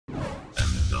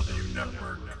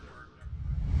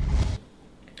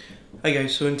Hi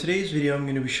guys, so in today's video I'm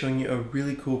going to be showing you a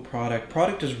really cool product.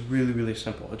 Product is really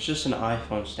simple. It's just an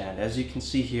iPhone stand. As you can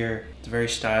see here, it's a very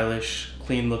stylish,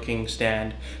 clean looking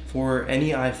stand for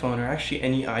any iPhone or actually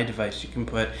any iDevice. You can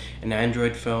put an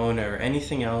Android phone or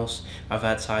anything else of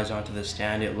that size onto the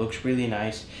stand. It looks really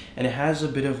nice and it has a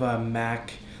bit of a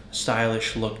Mac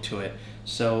stylish look to it.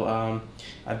 So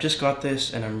I've just got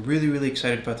this and I'm really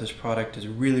excited about this product. It's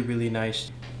really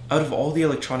nice. Out of all the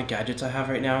electronic gadgets I have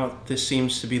right now, this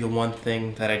seems to be the one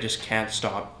thing that I just can't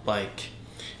stop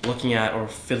looking at or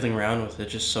fiddling around with.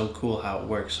 It's just so cool how it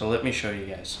works. So let me show you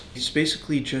guys. It's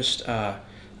basically just a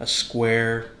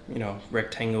square,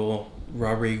 rectangle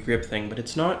rubbery grip thing, but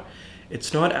it's not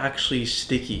actually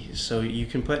sticky. So you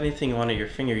can put anything on it, your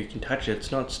finger, you can touch it.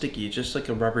 It's not sticky. It's just like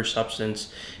a rubber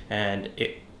substance, and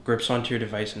it grips onto your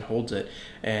device and holds it.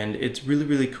 And it's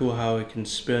really cool how it can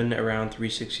spin around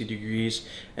 360 degrees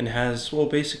and has, well,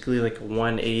 basically like a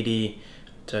 180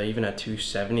 to even a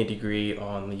 270 degree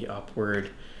on the upward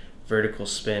vertical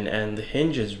spin. And the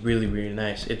hinge is really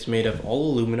nice. It's made of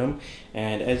all aluminum,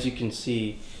 and as you can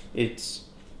see, it's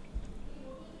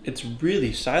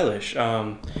really stylish.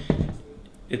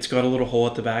 It's got a little hole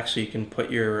at the back so you can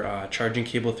put your charging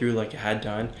cable through like it had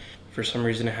done. For some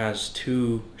reason it has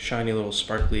two shiny little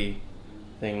sparkly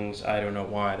things. I don't know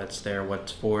why that's there, what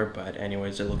it's for, but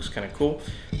anyways, it looks kind of cool.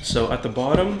 So at the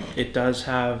bottom it does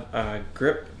have a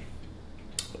grip,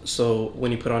 so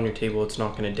when you put it on your table it's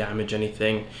not going to damage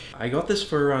anything. I got this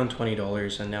for around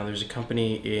 $20, and now there's a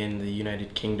company in the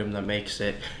United Kingdom that makes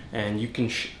it, and you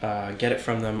can get it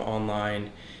from them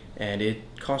online, and it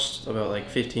costs about like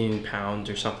 15 pounds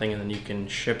or something, and then you can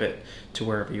ship it to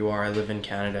wherever you are. I live in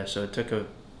Canada, so it took a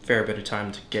fair bit of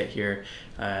time to get here.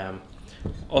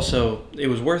 Also, it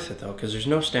was worth it though, because there's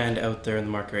no stand out there in the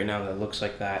market right now that looks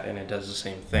like that and it does the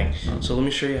same thing. So let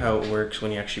me show you how it works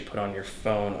when you actually put on your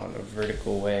phone on a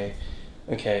vertical way.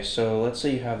 Okay, so let's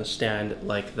say you have a stand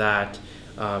like that.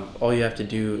 All you have to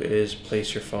do is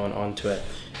place your phone onto it,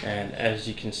 and as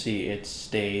you can see, it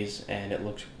stays and it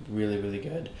looks really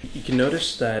good. You can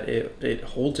notice that it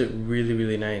holds it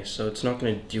really nice, so it's not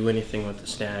going to do anything with the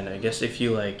stand. I guess if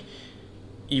you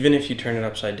even if you turn it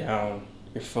upside down,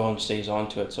 your phone stays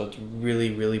onto it, so it's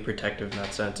really protective in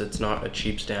that sense. It's not a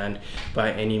cheap stand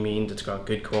by any means. It's got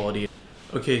good quality.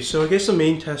 Okay, so I guess the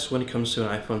main test when it comes to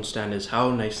an iPhone stand is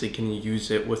how nicely can you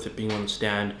use it with it being on the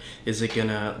stand. Is it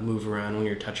gonna move around when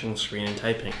you're touching the screen and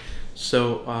typing?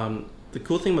 So the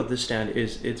cool thing about this stand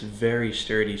is it's very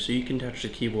sturdy, so you can touch the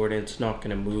keyboard and it's not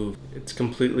gonna move. It's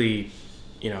completely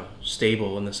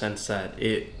stable in the sense that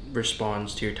it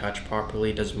responds to your touch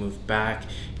properly, doesn't move back.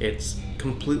 It's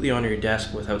completely on your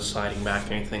desk without sliding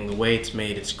back or anything. The way it's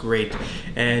made, it's great.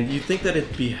 And you'd think that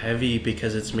it'd be heavy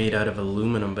because it's made out of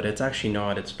aluminum, but it's actually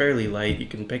not. It's fairly light. You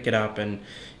can pick it up and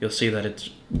you'll see that it's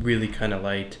really kind of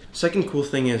light. Second cool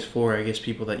thing is for, I guess,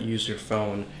 people that use their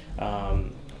phone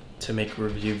to make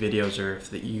review videos, or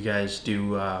if you guys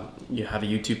do, you have a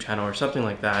YouTube channel or something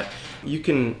like that, you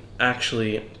can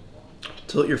actually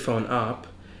tilt your phone up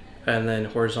and then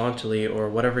horizontally or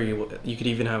whatever, you could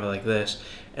even have it like this,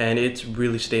 and it's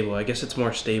really stable. I guess it's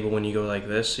more stable when you go like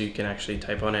this, so you can actually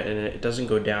type on it and it doesn't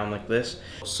go down like this.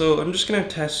 So I'm just gonna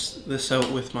test this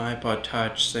out with my iPod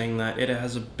Touch, saying that it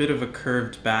has a bit of a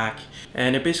curved back,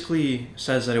 and it basically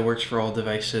says that it works for all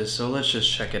devices. So let's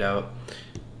just check it out.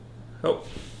 Oh,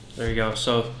 there you go.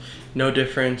 So no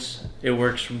difference. It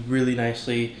works really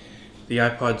nicely. The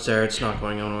iPod's there, it's not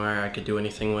going anywhere. I could do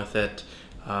anything with it.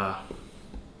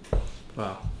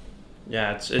 Well,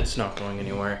 yeah, it's not going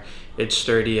anywhere. It's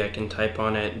sturdy, I can type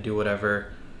on it, do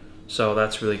whatever. So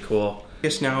that's really cool. I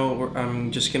guess now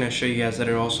I'm just gonna show you guys that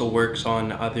it also works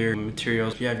on other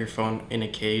materials. If you have your phone in a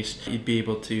case, you'd be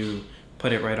able to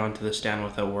put it right onto the stand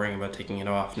without worrying about taking it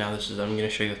off. Now I'm gonna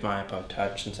show you with my iPod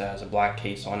Touch, since it has a black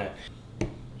case on it.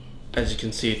 As you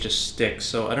can see, it just sticks.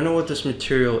 So I don't know what this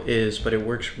material is, but it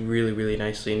works really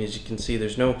nicely. And as you can see,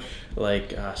 there's no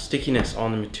stickiness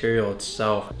on the material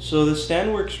itself. So the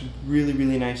stand works really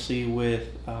nicely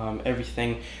with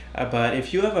everything. But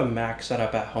if you have a Mac set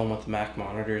up at home with Mac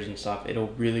monitors and stuff, it'll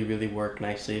really work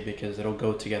nicely because it'll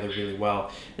go together really well.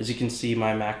 As you can see,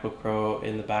 my MacBook Pro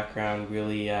in the background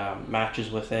really matches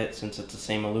with it, since it's the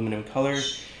same aluminum color.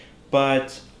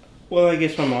 But, well, I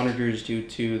guess my monitors do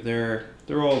too.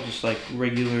 They're all just like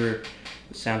regular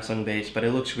Samsung based, but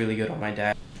it looks really good on my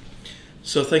desk.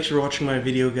 So thanks for watching my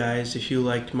video, guys. If you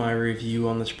liked my review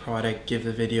on this product, give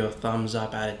the video a thumbs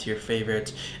up, add it to your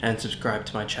favorites, and subscribe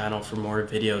to my channel for more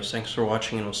videos. Thanks for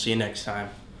watching, and we'll see you next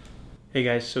time. Hey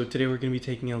guys, so today we're going to be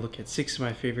taking a look at 6 of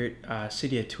my favorite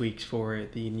Cydia tweaks for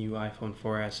the new iPhone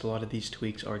 4S. A lot of these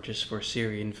tweaks are just for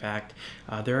Siri. In fact,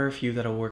 there are a few that will work